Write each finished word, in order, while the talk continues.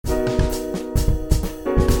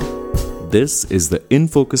This is the In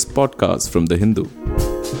Focus podcast from The Hindu.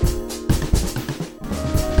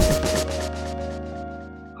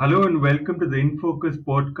 Hello and welcome to the In Focus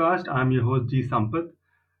podcast. I'm your host G. Sampath.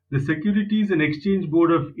 The Securities and Exchange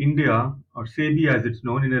Board of India, or SEBI as it's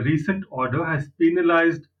known, in a recent order has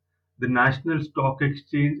penalized the National Stock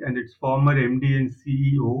Exchange and its former MD and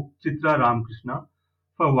CEO, Chitra Ramkrishna,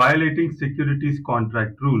 for violating securities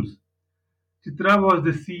contract rules. Chitra was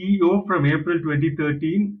the CEO from April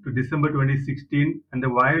 2013 to December 2016, and the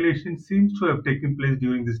violation seems to have taken place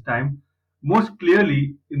during this time, most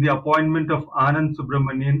clearly in the appointment of Anand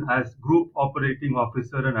Subramanian as Group Operating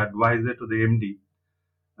Officer and Advisor to the MD.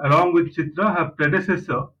 Along with Chitra, her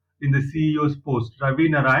predecessor in the CEO's post, Ravi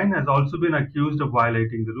Narayan, has also been accused of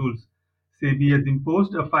violating the rules. SEBI has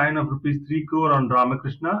imposed a fine of Rs 3 crore on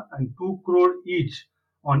Ramakrishna and 2 crore each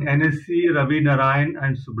on NSC, Ravi Narayan,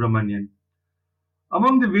 and Subramanian.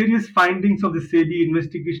 Among the various findings of the SEBI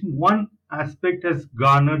investigation, one aspect has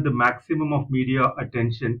garnered the maximum of media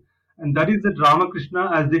attention, and that is that Ramakrishna,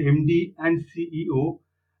 as the MD and CEO,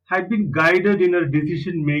 had been guided in her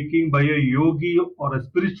decision making by a yogi or a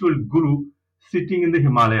spiritual guru sitting in the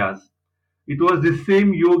Himalayas. It was the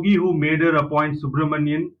same yogi who made her appoint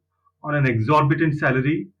Subramanian on an exorbitant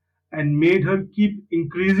salary and made her keep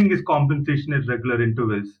increasing his compensation at regular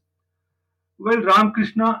intervals. While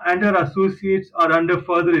Ramakrishna and her associates are under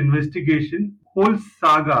further investigation, whole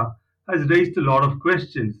saga has raised a lot of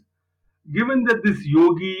questions. Given that this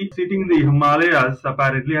yogi sitting in the Himalayas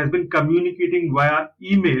apparently has been communicating via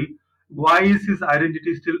email, why is his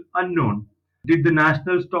identity still unknown? Did the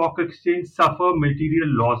National Stock Exchange suffer material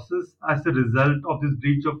losses as a result of this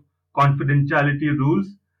breach of confidentiality rules?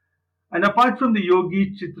 And apart from the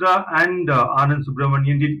yogi, Chitra, and Anand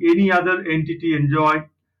Subramanian, did any other entity enjoy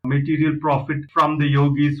material profit from the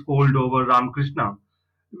yogi's hold over Ramakrishna?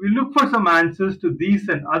 We look for some answers to these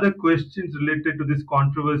and other questions related to this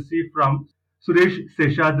controversy from Suresh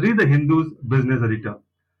Seshadri, the Hindu's business editor.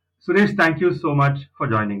 Suresh, thank you so much for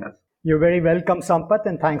joining us. You're very welcome, Sampath,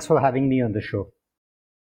 and thanks for having me on the show.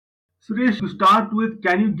 Suresh, to start with,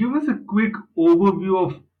 can you give us a quick overview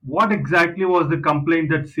of what exactly was the complaint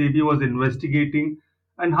that SEBI was investigating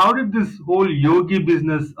and how did this whole yogi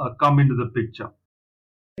business come into the picture?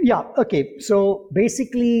 Yeah, okay. So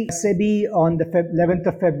basically, SEBI on the 11th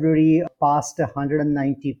of February passed a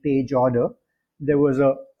 190-page order. There was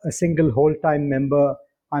a single whole-time member,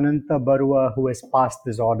 Ananta Barua, who has passed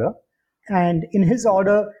this order. And in his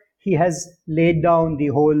order, he has laid down the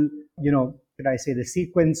whole, the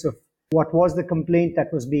sequence of what was the complaint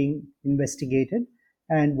that was being investigated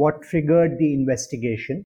and what triggered the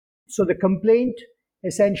investigation. So the complaint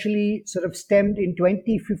essentially sort of stemmed in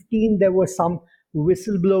 2015. There was some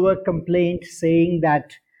whistleblower complaint saying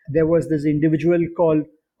that there was this individual called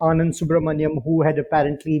Anand Subramaniam who had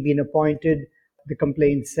apparently been appointed, the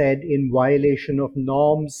complaint said, in violation of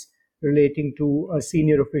norms relating to a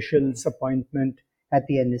senior official's appointment at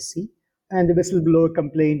the NSC. And the whistleblower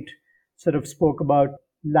complaint sort of spoke about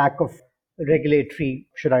lack of regulatory,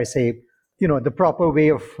 the proper way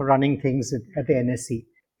of running things at the NSC.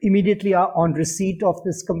 Immediately on receipt of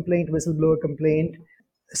this whistleblower complaint,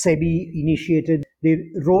 SEBI they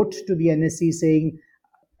wrote to the NSC saying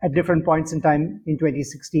at different points in time in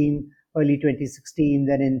 2016, early 2016,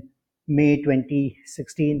 then in May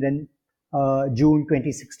 2016, then June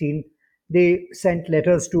 2016, they sent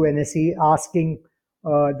letters to NSC asking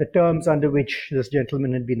the terms under which this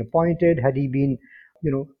gentleman had been appointed. Had he been,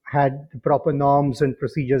 had the proper norms and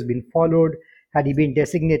procedures been followed? Had he been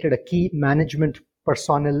designated a key management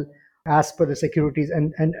personnel as per the securities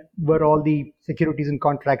and were all the securities and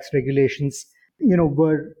contracts regulations,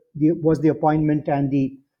 was the appointment and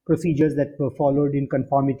the procedures that were followed in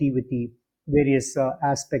conformity with the various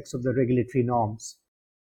aspects of the regulatory norms.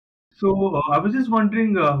 So I was just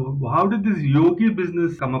wondering, how did this yogi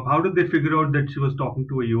business come up? How did they figure out that she was talking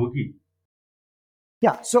to a yogi?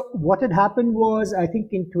 Yeah, so what had happened was, I think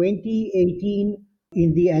in 2018,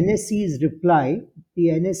 in the NSC's reply, the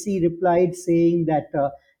NSC replied saying that,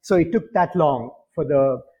 so it took that long for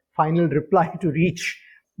the final reply to reach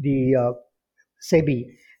the SEBI.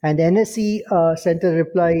 And NSC sent a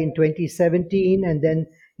reply in 2017, and then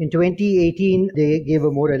in 2018, they gave a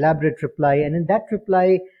more elaborate reply. And in that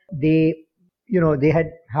reply, they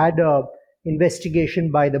had a investigation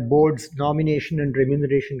by the board's nomination and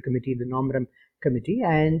remuneration committee, the NOMREM committee,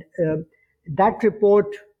 and that report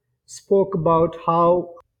spoke about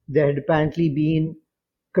how there had apparently been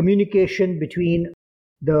communication between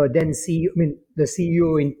the then CEO, the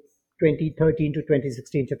CEO in 2013 to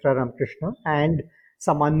 2016, Chitra Ramkrishna, and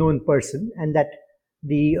some unknown person, and that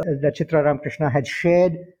Chitra Ramkrishna had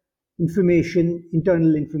shared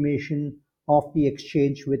internal information of the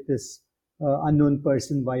exchange with this unknown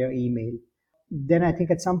person via email. Then I think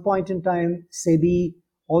at some point in time, SEBI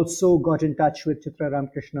also got in touch with Chitra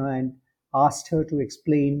Ramkrishna and asked her to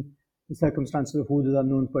explain the circumstances of who the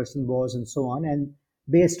unknown person was and so on. And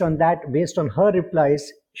based on that, based on her replies,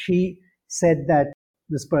 she said that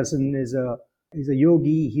this person is a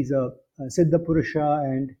yogi, he's a Siddha Purusha,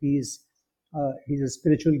 and he's a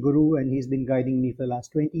spiritual guru, and he's been guiding me for the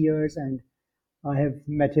last 20 years. And I have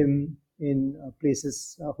met him in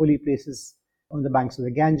places, holy places on the banks of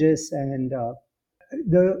the Ganges. And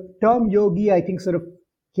the term yogi, I think, sort of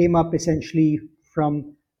came up essentially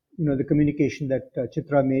from the communication that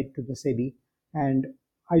Chitra made to the SEBI, and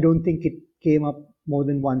I don't think it came up more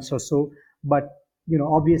than once or so. But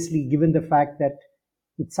obviously, given the fact that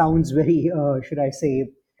it sounds very, should I say,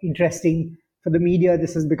 interesting for the media,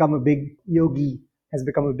 this has become a big yogi has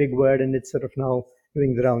become a big word, and it's sort of now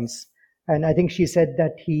doing the rounds. And I think she said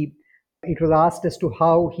that it was asked as to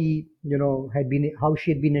how how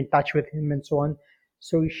she had been in touch with him and so on.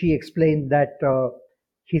 So she explained that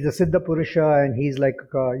he's a Siddha Purusha, and he's like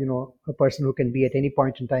a person who can be at any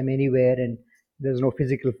point in time anywhere, and there's no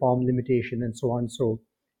physical form limitation and so on. So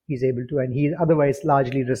he's able to, and he otherwise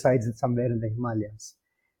largely resides somewhere in the Himalayas.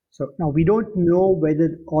 So now we don't know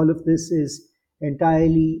whether all of this is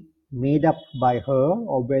entirely made up by her,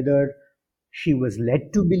 or whether she was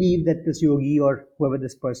led to believe that this yogi or whoever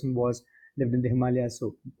this person was lived in the Himalayas.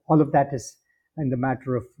 So all of that is in the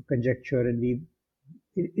matter of conjecture, and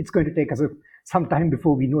it's going to take us some time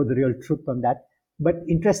before we know the real truth on that. But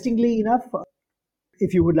interestingly enough,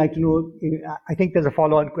 if you would like to know, I think there's a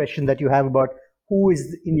follow-on question that you have about who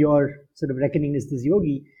is in your sort of reckoning is this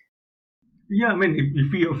yogi. Yeah, I mean,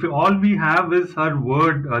 if all we have is her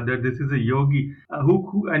word that this is a yogi,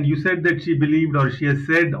 and you said that she believed, or she has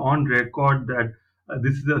said on record that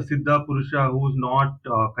this is a Siddha Purusha who's not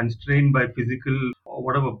constrained by physical or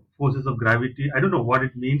whatever forces of gravity. I don't know what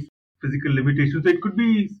it means, physical limitations. So it could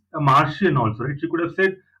be a Martian also, right? She could have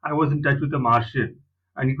said, I was in touch with a Martian.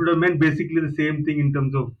 And it could have meant basically the same thing in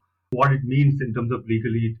terms of what it means in terms of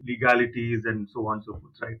legalities and so on and so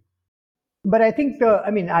forth, right? But I think,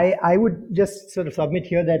 I would just sort of submit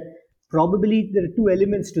here that probably there are two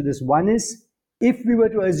elements to this. One is, if we were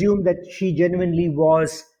to assume that she genuinely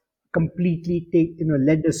was completely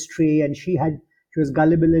led astray, and she was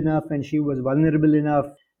gullible enough and she was vulnerable enough,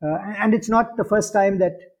 and it's not the first time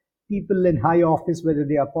that people in high office, whether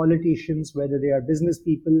they are politicians, whether they are business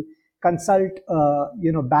people, consult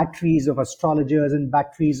batteries of astrologers and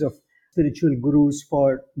batteries of spiritual gurus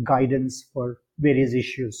for guidance for various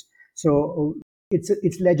issues. So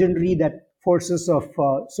it's legendary that forces of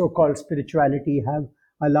so-called spirituality have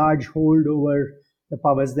a large hold over the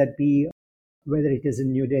powers that be, whether it is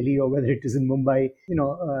in New Delhi or whether it is in Mumbai.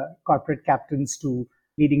 Corporate captains to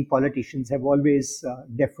leading politicians have always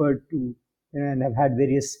deferred to and have had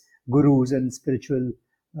various gurus and spiritual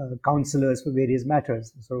counselors for various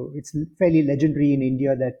matters. So it's fairly legendary in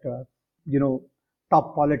India that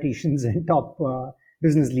top politicians and top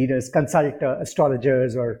business leaders consult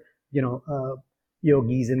astrologers or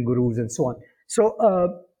yogis and gurus and so on. So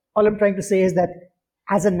all I'm trying to say is that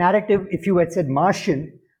as a narrative, if you had said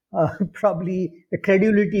Martian, probably the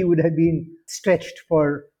credulity would have been stretched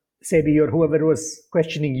for SEBI or whoever was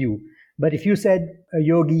questioning you. But if you said a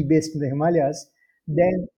yogi based in the Himalayas,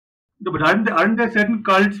 then No, but aren't there certain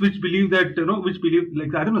cults which believe that,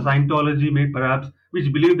 like, I don't know, Scientology may perhaps,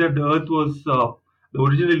 which believe that the earth was, the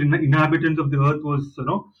original inhabitants of the earth was,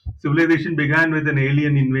 civilization began with an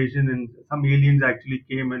alien invasion, and some aliens actually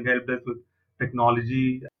came and helped us with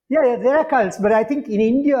technology. yeah, there are cults, but I think in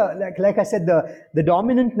India, like I said, the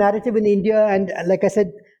dominant narrative in India, and like I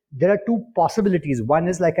said, there are two possibilities. One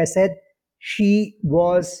is, like I said, she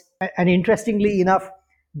was, and interestingly enough,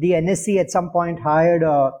 the NSC at some point hired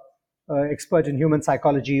a expert in human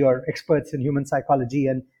psychology or experts in human psychology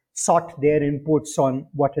and sought their inputs on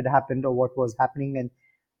what had happened or what was happening. And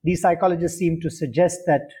these psychologists seem to suggest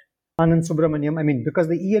that Anand Subramaniam, because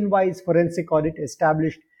the ENY's forensic audit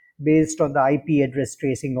established, based on the IP address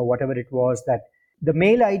tracing or whatever it was, that the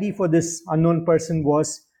mail ID for this unknown person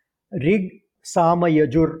was Rig Sama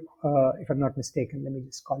Yajur, if I'm not mistaken. Let me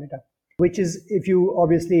just call it up. Which is, if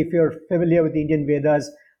you're familiar with the Indian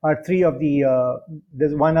Vedas, are three of the,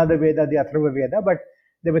 there's one other Veda, the Atharva Veda, but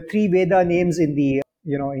there were three Veda names in the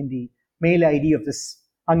mail ID of this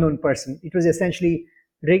unknown person. It was essentially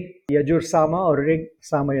Rig Yajur Sama or Rig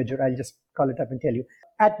Sama Yajur. I'll just call it up and tell you,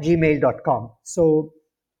 at gmail.com. So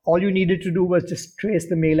all you needed to do was just trace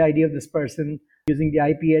the mail ID of this person using the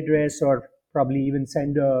IP address, or probably even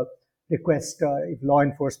send a request. If law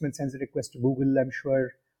enforcement sends a request to Google, I'm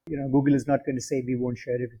sure Google is not going to say we won't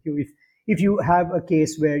share it with you. If you have a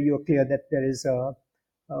case where you're clear that there is a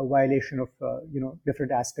violation of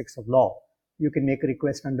different aspects of law, you can make a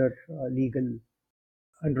request under a legal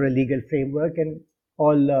framework, and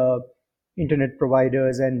all internet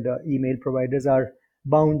providers and email providers are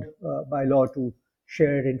bound by law to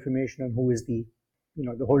share information on who is the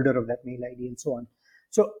holder of that mail ID and so on.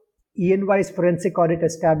 So ENY's forensic audit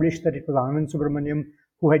established that it was Anand Subramaniam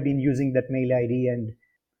who had been using that mail ID, and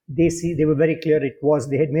they were very clear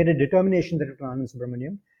they had made a determination that it was Anand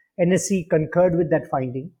Subramaniam. NSC concurred with that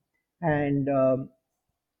finding, and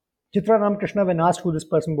Chitra Ramkrishna, when asked who this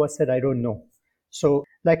person was, said, "I don't know." So,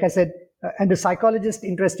 like I said, and the psychologist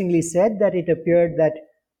interestingly said that it appeared that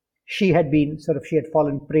she had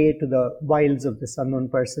fallen prey to the wiles of this unknown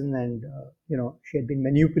person, and she had been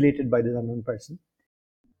manipulated by this unknown person.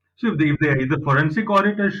 So if the forensic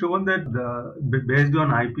audit has shown that based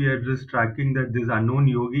on IP address tracking that this unknown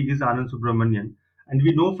yogi is Anand Subramanian, and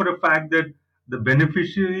we know for a fact that the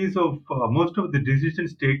beneficiaries of most of the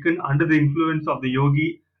decisions taken under the influence of the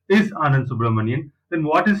yogi is Anand Subramanian, then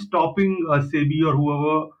what is stopping SEBI or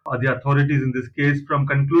whoever the authorities in this case from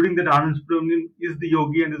concluding that Anand Subramanian is the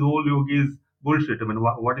yogi and his whole yogi is bullshit? I mean,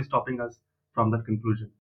 what is stopping us from that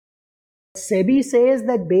conclusion? SEBI says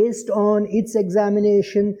that based on its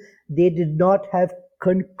examination, they did not have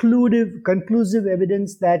conclusive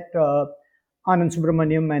evidence that Anand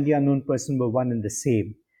Subramaniam and the unknown person were one and the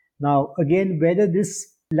same. Now, again, whether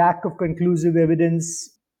this lack of conclusive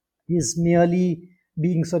evidence is merely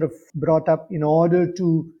being sort of brought up in order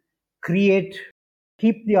to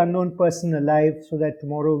keep the unknown person alive so that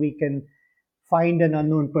tomorrow we can find an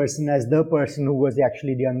unknown person as the person who was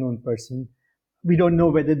actually the unknown person. We don't know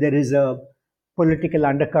whether there is a political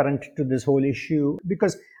undercurrent to this whole issue,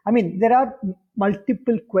 because there are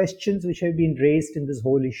multiple questions which have been raised in this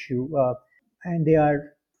whole issue, and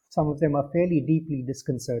some of them are fairly deeply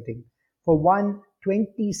disconcerting. For one,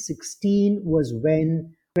 2015 was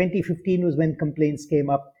when complaints came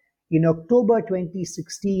up. In October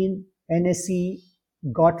 2016, NSE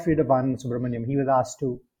got rid of Anand Subramaniam. He was asked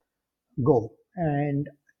to go, and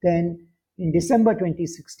then in December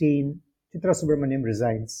 2016, Chitra Subramaniam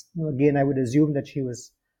resigns. Again, I would assume that she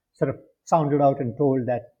was sort of sounded out and told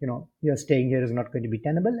that, your staying here is not going to be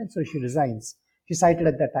tenable, and so she resigns. She cited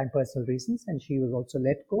at that time personal reasons, and she was also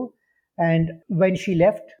let go. And when she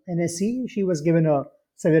left NSE, she was given a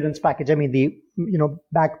severance package. The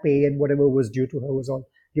back pay and whatever was due to her was all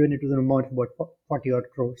given. It was an amount of about 40 odd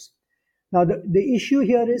crores. Now, the issue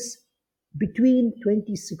here is between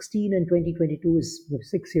 2016 and 2022 is the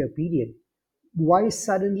 6-year period. Why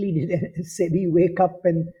suddenly did SEBI wake up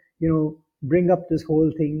and bring up this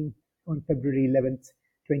whole thing on February 11th,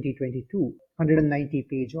 2022,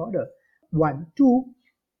 190-page order? One. Two,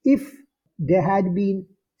 if there had been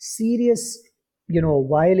serious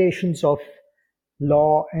violations of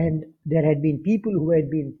law, and there had been people who had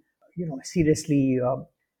been seriously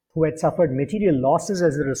who had suffered material losses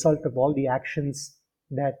as a result of all the actions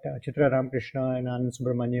that Chitra Ramkrishna and Anand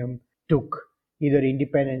Subramaniam took, either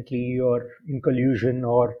independently or in collusion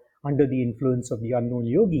or under the influence of the unknown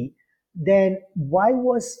yogi, then why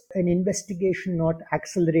was an investigation not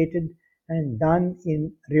accelerated and done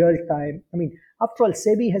in real time? After all,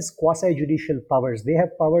 SEBI has quasi-judicial powers. They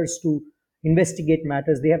have powers to investigate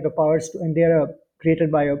matters. They have the powers to, and they are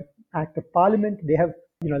created by an act of parliament. They have,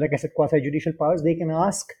 like I said, quasi-judicial powers. They can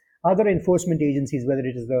ask other enforcement agencies, whether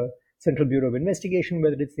it is the Central Bureau of Investigation,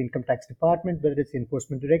 whether it's the Income Tax Department, whether it's the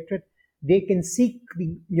Enforcement Directorate. They can seek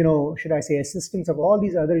the, assistance of all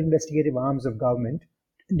these other investigative arms of government.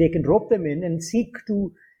 They can rope them in and seek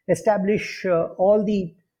to establish all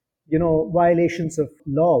the, violations of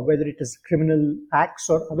law, whether it is criminal acts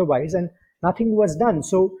or otherwise, and nothing was done.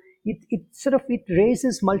 So it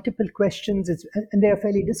raises multiple questions, and they are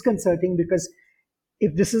fairly disconcerting, because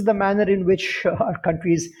if this is the manner in which our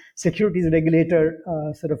country's securities regulator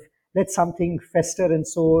sort of lets something fester and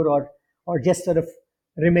soar, or just sort of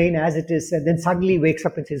remain as it is, and then suddenly wakes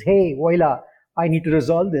up and says, "Hey, voila, I need to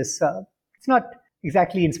resolve this," it's not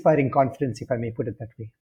exactly inspiring confidence, if I may put it that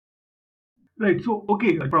way. Right. So,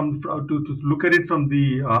 okay, to look at it from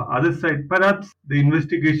the other side, perhaps the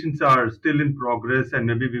investigations are still in progress, and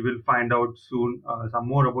maybe we will find out soon some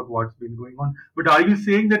more about what's been going on. But are you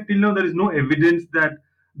saying that till now there is no evidence that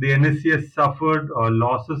the NSC has suffered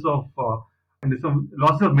losses of and some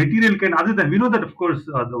losses of material kind, other than we know that of course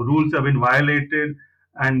the rules have been violated,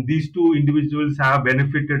 and these two individuals have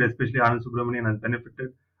benefited, especially Anand Subramanian has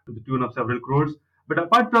benefited to the tune of several crores. But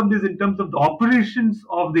apart from this, in terms of the operations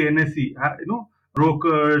of the NSE,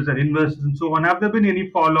 brokers and investors and so on, have there been any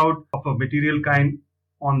fallout of a material kind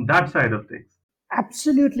on that side of things?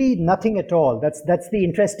 Absolutely nothing at all. That's the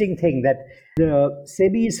interesting thing, that the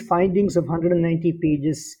SEBI's findings of 190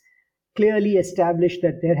 pages clearly established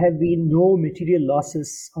that there have been no material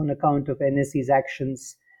losses on account of NSE's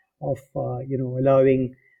actions of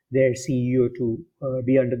allowing their CEO to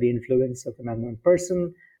be under the influence of an unknown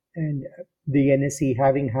person, and the NSE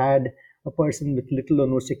having had a person with little or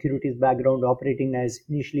no securities background operating as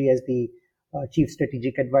initially as the chief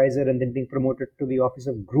strategic advisor, and then being promoted to the office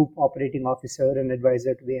of group operating officer and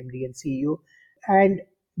advisor to the MD and CEO. And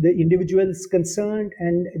the individuals concerned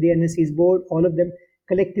and the NSE's board, all of them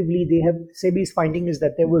collectively, they have, SEBI's finding is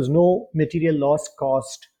that there was no material loss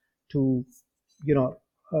caused to,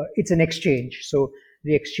 it's an exchange. So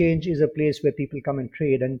the exchange is a place where people come and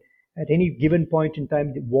trade. And at any given point in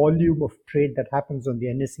time, the volume of trade that happens on the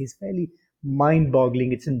NSE is fairly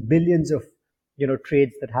mind-boggling. It's in billions of,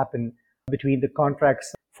 trades that happen between the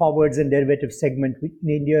contracts, forwards and derivatives segment. In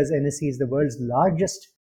India's NSE is the world's largest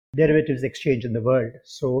derivatives exchange in the world.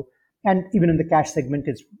 So, and even in the cash segment,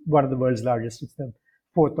 it's one of the world's largest. It's the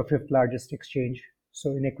fourth or fifth largest exchange.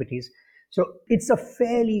 So in equities. So it's a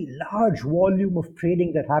fairly large volume of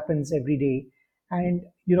trading that happens every day. And,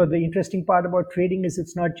 the interesting part about trading is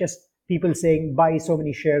it's not just people saying buy so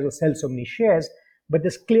many shares or sell so many shares, but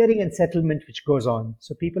there's clearing and settlement which goes on.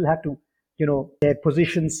 So people have to, their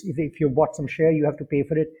positions, if you bought some share, you have to pay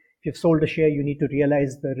for it. If you've sold a share, you need to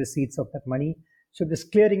realize the receipts of that money. So this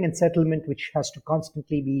clearing and settlement, which has to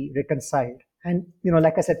constantly be reconciled. And,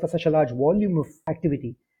 like I said, for such a large volume of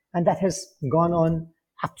activity, and that has gone on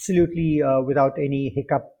absolutely without any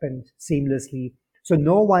hiccup and seamlessly. So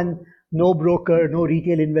no broker, no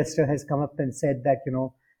retail investor has come up and said that,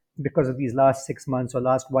 because of these last 6 months or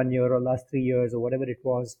last 1 year or last 3 years or whatever it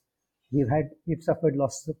was, we've suffered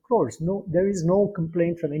losses of crores. No, there is no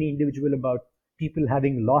complaint from any individual about people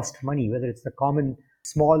having lost money, whether it's the common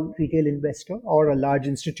small retail investor or a large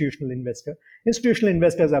institutional investor. Institutional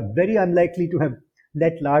investors are very unlikely to have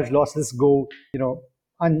let large losses go,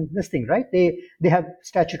 on this thing, right? They have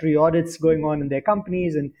statutory audits going on in their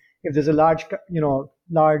companies, and if there's a large,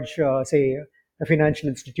 say, a financial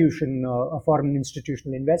institution, a foreign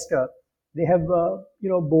institutional investor, they have,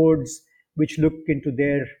 boards which look into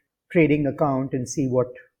their trading account and see what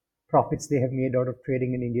profits they have made out of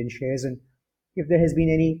trading in Indian shares. And if there has been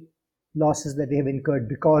any losses that they have incurred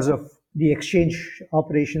because of the exchange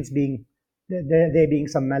operations being, there being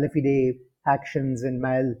some malafide actions and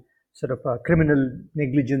criminal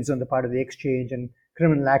negligence on the part of the exchange and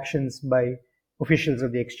criminal actions by officials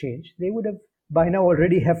of the exchange, they would have by now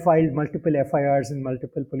already have filed multiple FIRs in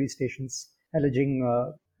multiple police stations alleging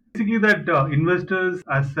Basically, that investors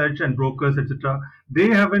as such and brokers, etc., they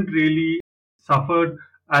haven't really suffered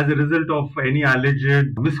as a result of any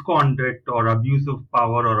alleged misconduct or abuse of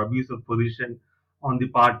power or abuse of position on the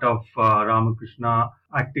part of Ramakrishna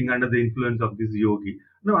acting under the influence of this yogi.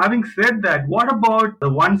 Now, having said that, what about the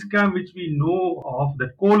one scam which we know of, the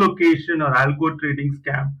co-location or algo trading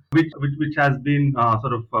scam, which has been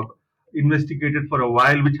investigated for a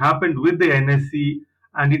while, which happened with the NSE,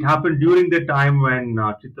 and it happened during the time when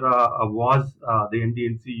Chitra was the MD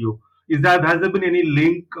and CEO. Has there been any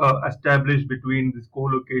link established between this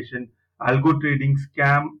co-location algo trading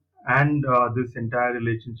scam and this entire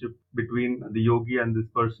relationship between the yogi and this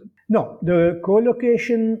person? No, the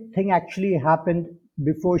co-location thing actually happened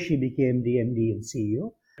before she became the MD and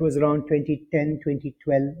CEO. It was around 2010,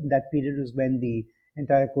 2012. That period was when the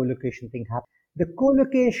entire co-location thing happened. The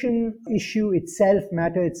co-location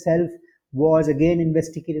matter itself, was again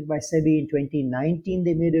investigated by SEBI in 2019.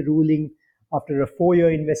 They made a ruling after a 4-year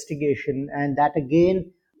investigation, and that again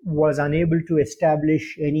was unable to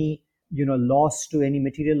establish any material loss to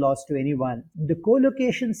anyone. The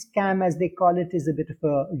co-location scam, as they call it, is a bit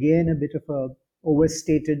of a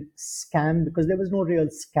overstated scam, because there was no real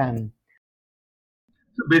scam.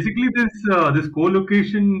 So basically, this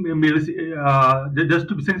co-location, just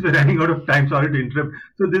to, since we're running out of time, sorry to interrupt.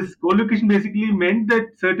 So this co-location basically meant that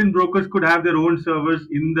certain brokers could have their own servers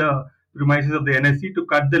in the premises of the NSE to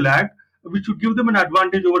cut the lag, which would give them an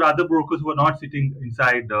advantage over other brokers who are not sitting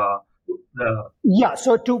inside the. Yeah,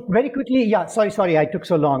 so to very quickly, sorry, I took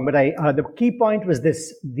so long, but the key point was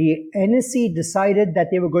this. The NSE decided that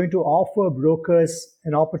they were going to offer brokers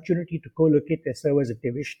an opportunity to co-locate their servers if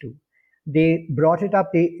they wish to. They brought it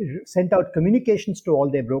up, they sent out communications to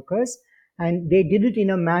all their brokers, and they did it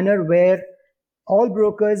in a manner where all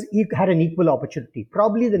brokers had an equal opportunity.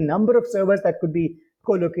 Probably the number of servers that could be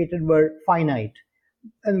co-located were finite,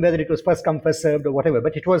 and whether it was first come, first served or whatever,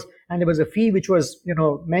 but there was a fee which was,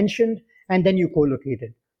 mentioned, and then you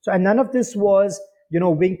co-located. So, and none of this was,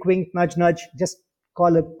 wink, wink, nudge, nudge, just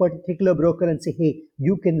call a particular broker and say, hey,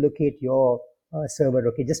 you can locate your server,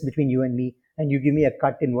 okay, just between you and me, and you give me a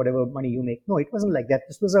cut in whatever money you make. No, it wasn't like that.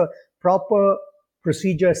 This was a proper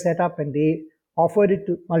procedure set up, and they offered it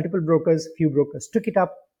to multiple brokers. Few brokers took it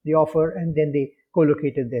up, the offer, and then they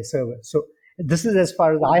co-located their server. So this is as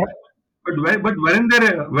far as I have. But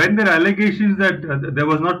weren't there allegations that there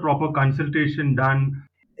was not proper consultation done?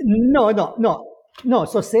 No.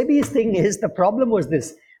 So SEBI's thing is, the problem was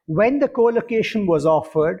this: when the co-location was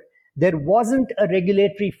offered, there wasn't a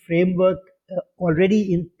regulatory framework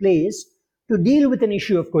already in place to deal with an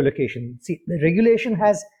issue of co-location. See, the regulation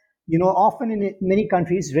has, often in many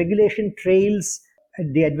countries, regulation trails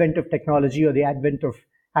the advent of technology or the advent of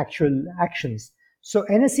actual actions. So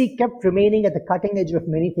NSE kept remaining at the cutting edge of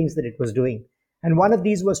many things that it was doing. And one of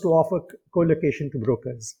these was to offer co-location to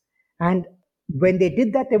brokers. And when they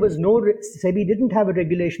did that, there was SEBI didn't have a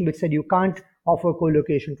regulation which said you can't offer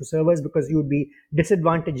co-location to servers because you would be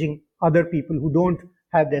disadvantaging other people who don't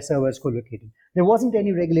have their servers co-located. There wasn't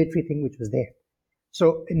any regulatory thing which was there.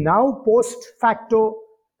 So now, post facto,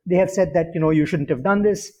 they have said that, you shouldn't have done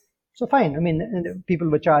this. So fine. I mean, people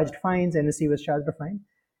were charged fines, NSE was charged a fine,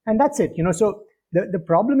 and that's it. So the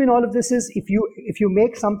problem in all of this is, if you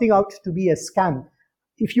make something out to be a scam,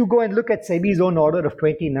 if you go and look at SEBI's own order of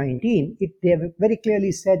 2019, they have very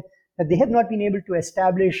clearly said that they have not been able to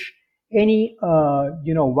establish any,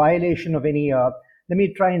 violation of any. Let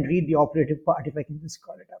me try and read the operative part, if I can just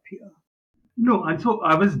call it up here. No, and so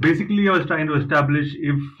I was trying to establish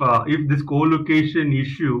if this co-location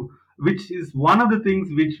issue, which is one of the things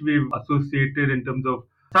which we've associated in terms of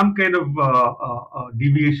some kind of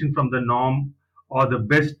deviation from the norm or the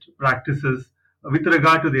best practices with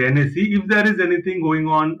regard to the NSE, if there is anything going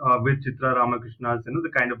on with Chitra Ramakrishna's,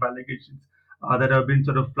 the kind of allegations that have been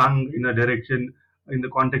sort of flung in a direction in the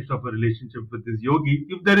context of a relationship with this yogi,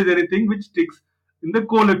 if there is anything which sticks in the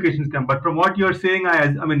co-location scam. But from what you're saying,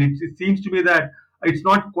 I mean, it seems to me that it's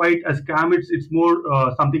not quite a scam. It's more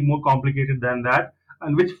something more complicated than that,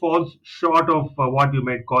 and which falls short of what you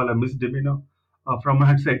might call a misdemeanor from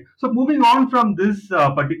my side. So moving on from this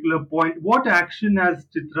particular point, what action has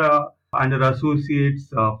Chitra and her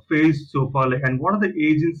associates faced so far, and what are the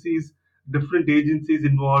different agencies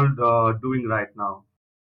involved doing right now?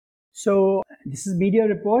 So this is media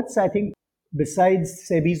reports. I think besides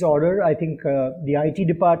SEBI's order, I think the IT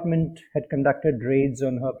department had conducted raids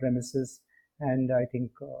on her premises, and I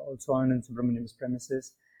think also on Subramanian's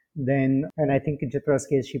premises. Then, and I think in Chitra's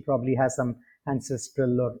case, she probably has some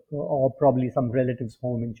ancestral or probably some relatives'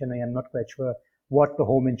 home in Chennai. I'm not quite sure what the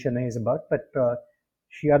home in Chennai is about, but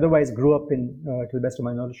she otherwise grew up to the best of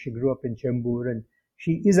my knowledge, she grew up in Chembur, and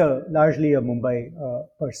she is largely a Mumbai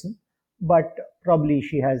person. But probably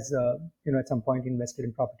she has, at some point invested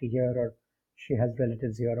in property here, or she has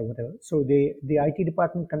relatives here, or whatever. So the IT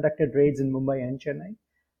department conducted raids in Mumbai and Chennai,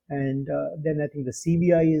 and then I think the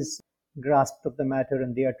CBI is grasped of the matter,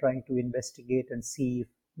 and they are trying to investigate and see.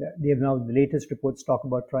 They have now, the latest reports talk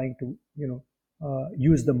about trying to,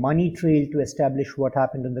 use the money trail to establish what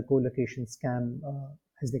happened in the co-location scam,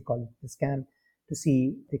 as they call it, the scam, to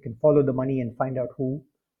see if they can follow the money and find out who,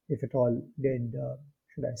 if at all, did,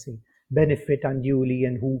 should I say, benefit unduly,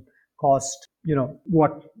 and who cost,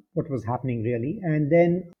 what was happening really. And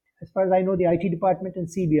then, as far as I know, the IT department and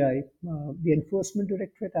CBI, the enforcement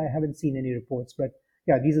directorate, I haven't seen any reports, but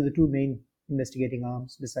yeah, these are the two main investigating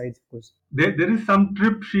arms, besides, of course. There is some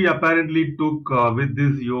trip she apparently took with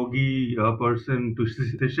this yogi person to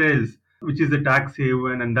Seychelles, which is a tax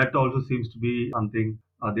haven, and that also seems to be something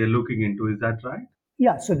they're looking into. Is that right?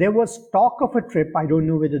 Yeah, so there was talk of a trip. I don't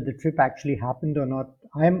know whether the trip actually happened or not.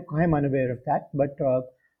 I'm unaware of that, but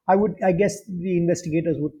I guess the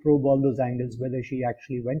investigators would probe all those angles, whether she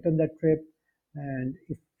actually went on that trip, and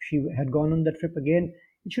if she had gone on that trip again,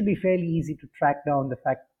 it should be fairly easy to track down the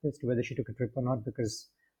fact as to whether she took a trip or not, because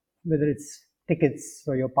whether it's tickets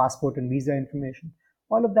or your passport and visa information,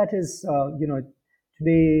 all of that is,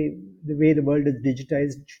 today, the way the world is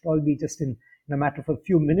digitized, it should all be just in a matter of a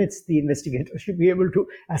few minutes. The investigator should be able to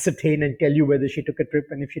ascertain and tell you whether she took a trip,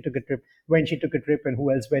 and if she took a trip, when she took a trip, and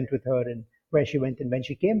who else went with her, and where she went, and when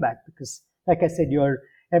she came back. Because, like I said, your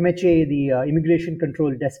MHA, the immigration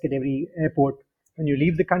control desk at every airport, when you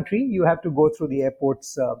leave the country, you have to go through the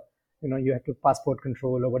airports, you have to passport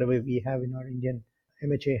control or whatever we have in our Indian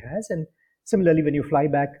MHA has. And similarly, when you fly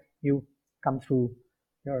back, you come through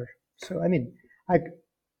so, I mean,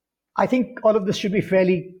 I think all of this should be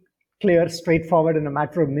fairly clear, straightforward, in a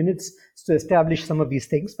matter of minutes to establish some of these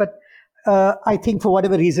things. But I think for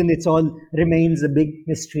whatever reason, it's all remains a big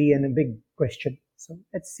mystery and a big question. So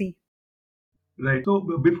let's see. Right. So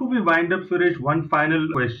before we wind up, Suresh, one final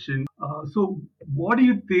question. So, what do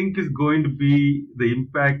you think is going to be the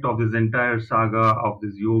impact of this entire saga of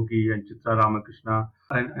this yogi and Chitra Ramakrishna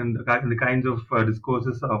and the kinds of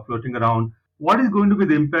discourses floating around? What is going to be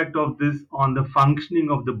the impact of this on the functioning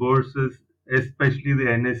of the bourses, especially the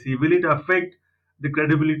NSE? Will it affect the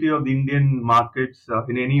credibility of the Indian markets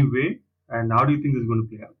in any way? And how do you think this is going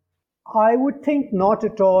to play out? I would think not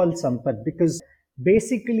at all, Sampath, because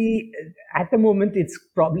basically at the moment it's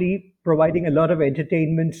probably providing a lot of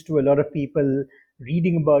entertainment to a lot of people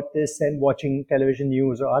reading about this and watching television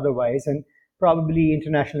news or otherwise. And probably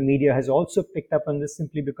international media has also picked up on this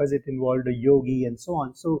simply because it involved a yogi and so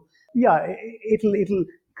on. So yeah, it'll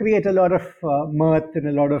create a lot of mirth and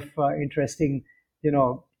a lot of interesting,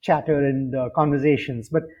 chatter and conversations.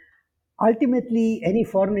 But ultimately any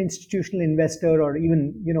foreign institutional investor or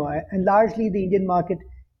even and largely the Indian market,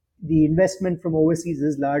 the investment from overseas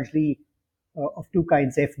is largely of two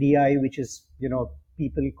kinds: FDI, which is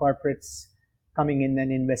people, corporates coming in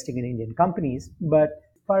and investing in Indian companies. But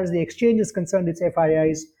as far as the exchange is concerned, it's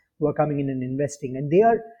FIIs who are coming in and investing, and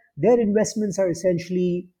their investments are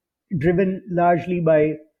essentially driven largely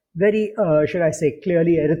by very should I say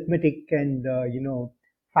clearly arithmetic and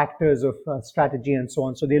factors of strategy and so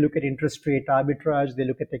on. So they look at interest rate arbitrage, they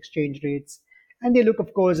look at exchange rates, and they look,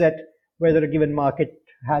 of course, at whether a given market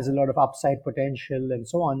has a lot of upside potential and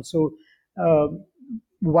so on. So, uh,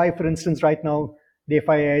 why, for instance, right now the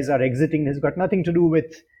FIIs are exiting has got nothing to do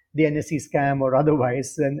with the NSE scam or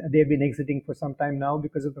otherwise, and they've been exiting for some time now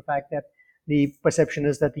because of the fact that the perception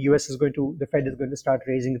is that the Fed is going to start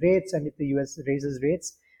raising rates, and if the US raises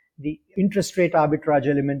rates, the interest rate arbitrage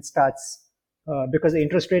element starts because the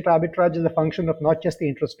interest rate arbitrage is a function of not just the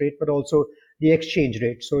interest rate but also the exchange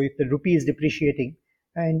rate. So if the rupee is depreciating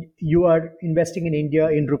and you are investing in India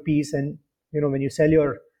in rupees, and when you sell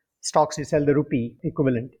your stocks, you sell the rupee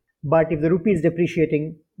equivalent. But if the rupee is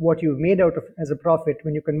depreciating, what you've made out of as a profit,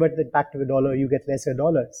 when you convert that back to the dollar, you get lesser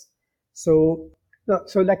dollars. So,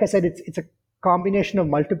 so like I said, it's a combination of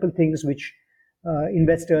multiple things which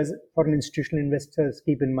investors, foreign institutional investors,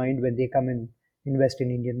 keep in mind when they come and invest in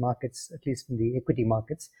Indian markets, at least in the equity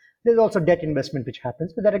markets. There's also debt investment which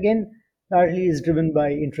happens, but that again largely is driven by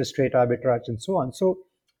interest rate arbitrage and so on. So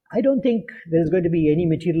I don't think there's going to be any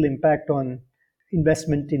material impact on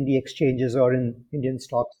investment in the exchanges or in Indian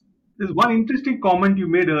stocks. There's one interesting comment you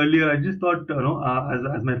made earlier. I just thought,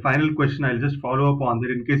 as my final question, I'll just follow up on that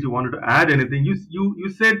in case you wanted to add anything. You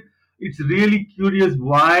said it's really curious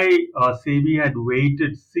why SEBI had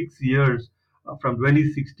waited 6 years from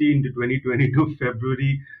 2016 to 2022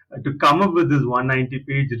 February to come up with this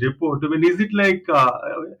 190-page report. I mean, is it like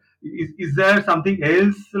is there something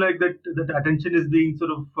else like that attention is being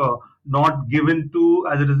sort of not given to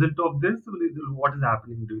as a result of this? I mean, what is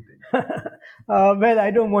happening? Do you think? Well,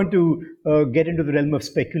 I don't want to get into the realm of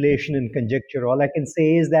speculation and conjecture. All I can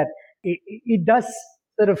say is that it does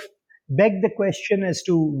sort of beg the question as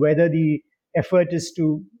to whether the effort is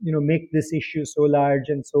to, make this issue so large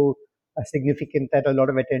and so significant that a lot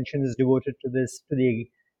of attention is devoted to this, to the,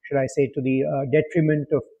 should I say, to the detriment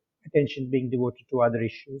of attention being devoted to other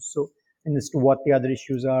issues. So, and as to what the other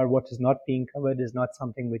issues are, what is not being covered is not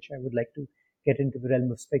something which I would like to get into the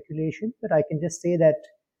realm of speculation. But I can just say that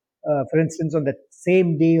for instance, on that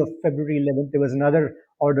same day of February 11th, there was another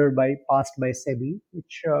order passed by SEBI,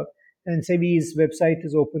 which and SEBI's website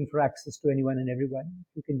is open for access to anyone and everyone.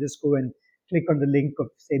 You can just go and click on the link of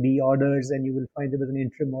SEBI orders, and you will find there was an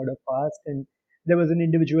interim order passed, and there was an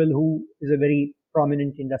individual who is a very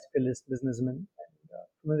prominent industrialist businessman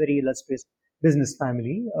from a very illustrious business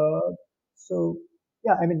family. So,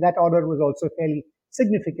 yeah, I mean that order was also fairly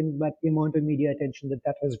significant, but the amount of media attention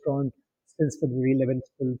that has drawn since February 11th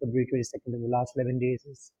till February 22nd in the last 11 days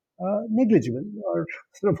is negligible or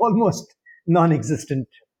sort of almost non-existent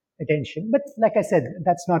attention. But like I said,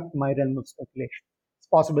 that's not my realm of speculation. It's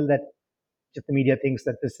possible that just the media thinks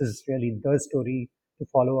that this is really the story to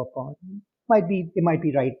follow up on. They might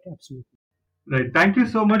be right, absolutely. Right. Thank you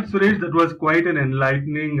so much, Suresh. That was quite an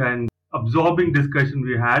enlightening and absorbing discussion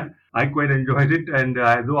we had. I quite enjoyed it, and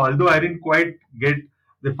although I didn't quite get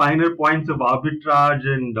the finer points of arbitrage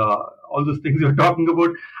and all those things you're talking about,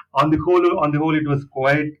 on the whole, it was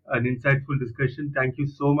quite an insightful discussion. Thank you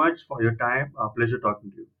so much for your time. Pleasure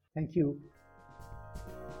talking to you. Thank you.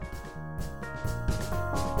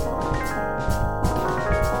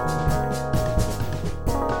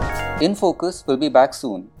 In Focus will be back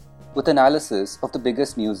soon with analysis of the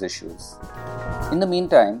biggest news issues. In the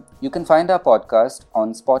meantime, you can find our podcast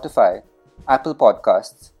on Spotify, Apple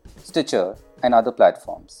Podcasts, Stitcher, and other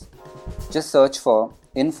platforms. Just search for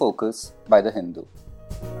In Focus by The Hindu.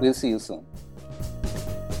 We'll see you soon.